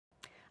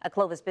A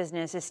Clovis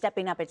business is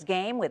stepping up its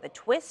game with a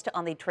twist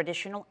on the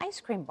traditional ice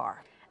cream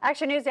bar.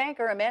 Action News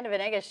anchor Amanda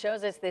Venegas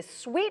shows us this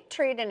sweet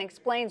treat and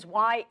explains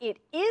why it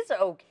is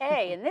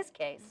okay, in this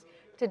case,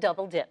 to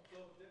double dip.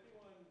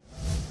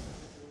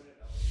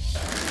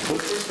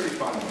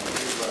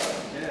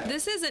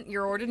 This isn't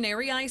your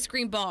ordinary ice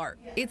cream bar.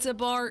 It's a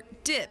bar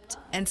dipped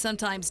and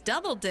sometimes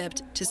double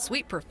dipped to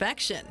sweet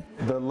perfection.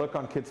 The look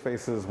on kids'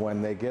 faces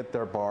when they get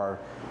their bar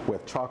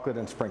with chocolate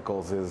and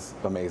sprinkles is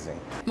amazing.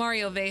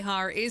 Mario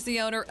Vejar is the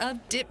owner of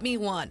Dip Me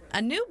One,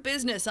 a new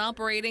business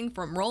operating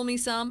from Roll Me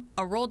Some,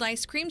 a rolled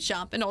ice cream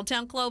shop in Old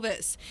Town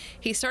Clovis.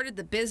 He started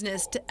the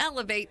business to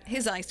elevate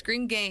his ice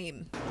cream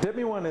game. Dip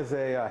Me One is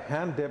a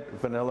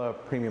hand-dipped vanilla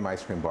premium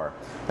ice cream bar.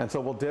 And so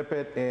we'll dip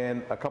it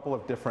in a couple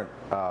of different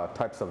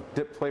types of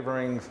dip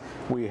flavorings.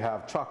 We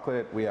have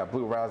chocolate, we have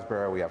blue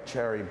raspberry, we have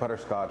cherry,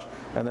 butterscotch,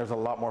 and there's a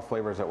lot more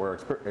flavors that we're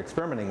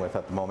experimenting with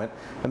at the moment.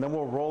 And then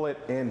we'll roll it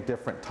in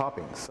different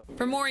toppings.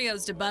 From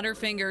Oreos to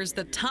Butterfingers,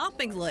 the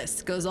topping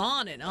list goes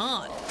on and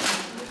on.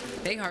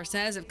 Vejar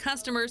says if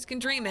customers can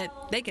dream it,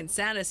 they can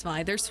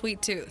satisfy their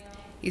sweet tooth.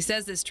 He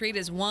says this treat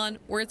is one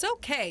where it's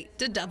okay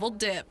to double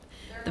dip.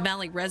 The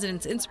Valley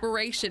residents'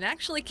 inspiration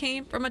actually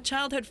came from a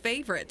childhood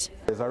favorite.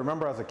 As I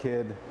remember as a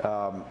kid,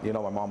 my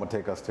mom would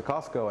take us to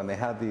Costco and they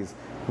had these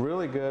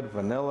really good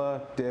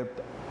vanilla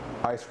dipped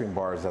ice cream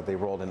bars that they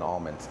rolled in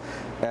almonds.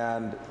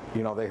 And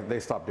they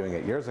stopped doing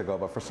it years ago,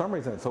 but for some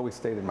reason it's always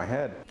stayed in my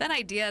head. That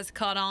idea has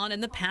caught on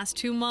in the past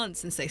 2 months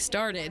since they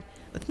started,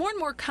 with more and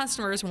more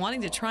customers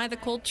wanting to try the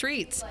cold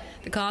treats.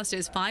 The cost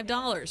is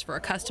 $5 for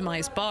a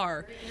customized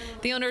bar.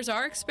 The owners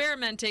are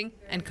experimenting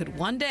and could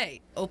one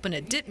day open a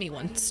Dip Me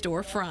One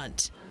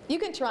storefront. You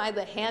can try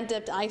the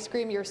hand-dipped ice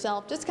cream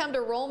yourself. Just come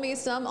to Roll Me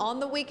Some on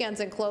the weekends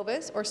in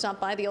Clovis, or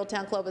stop by the Old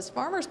Town Clovis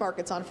Farmers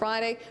Markets on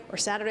Friday, or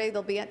Saturday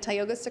they'll be at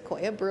Tioga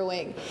Sequoia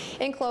Brewing.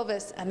 In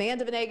Clovis,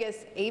 Amanda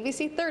Venegas,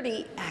 ABC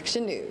 30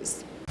 Action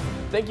News.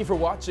 Thank you for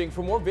watching.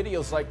 For more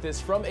videos like this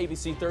from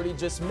ABC 30,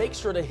 just make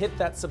sure to hit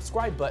that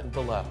subscribe button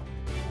below.